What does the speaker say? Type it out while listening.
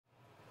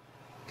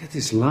Got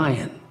this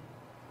lion.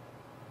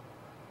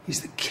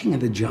 He's the king of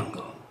the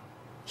jungle.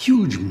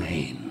 Huge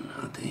mane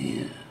out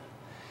there.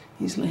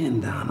 He's laying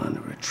down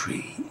under a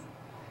tree in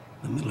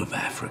the middle of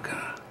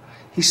Africa.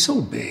 He's so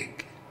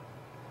big.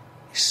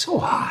 He's so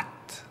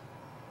hot.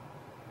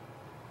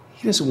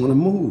 He doesn't want to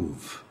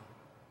move.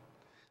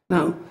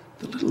 Now,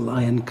 the little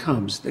lion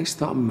cubs, they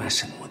start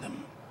messing with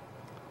him.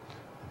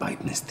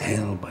 Biting his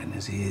tail, biting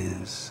his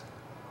ears.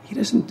 He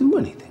doesn't do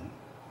anything.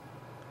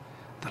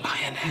 The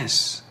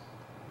lioness,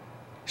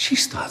 she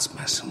starts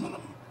messing with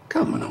him,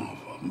 coming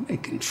over,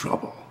 making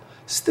trouble.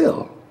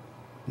 Still,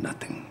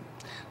 nothing.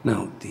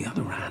 Now, the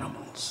other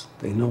animals,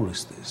 they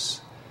notice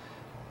this,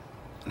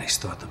 and they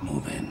start to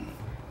move in.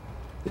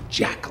 The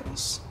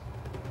jackals,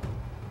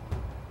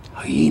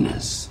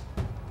 hyenas,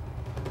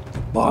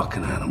 they're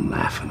barking at him,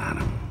 laughing at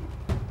him.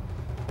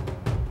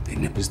 They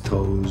nip his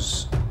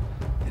toes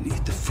and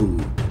eat the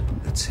food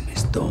that's in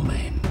his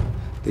domain.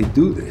 They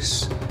do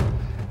this,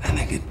 and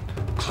they get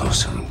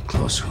closer and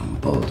closer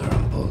and bolder,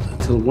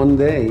 until one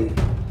day,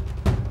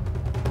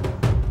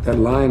 that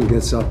lion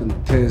gets up and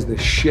tears the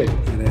shit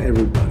out of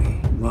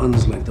everybody,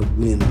 runs like the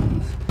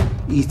wind,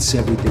 eats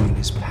everything in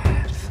his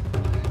path.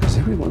 Because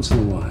every once in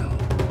a while,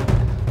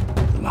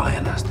 the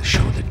lion has to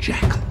show the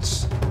jackal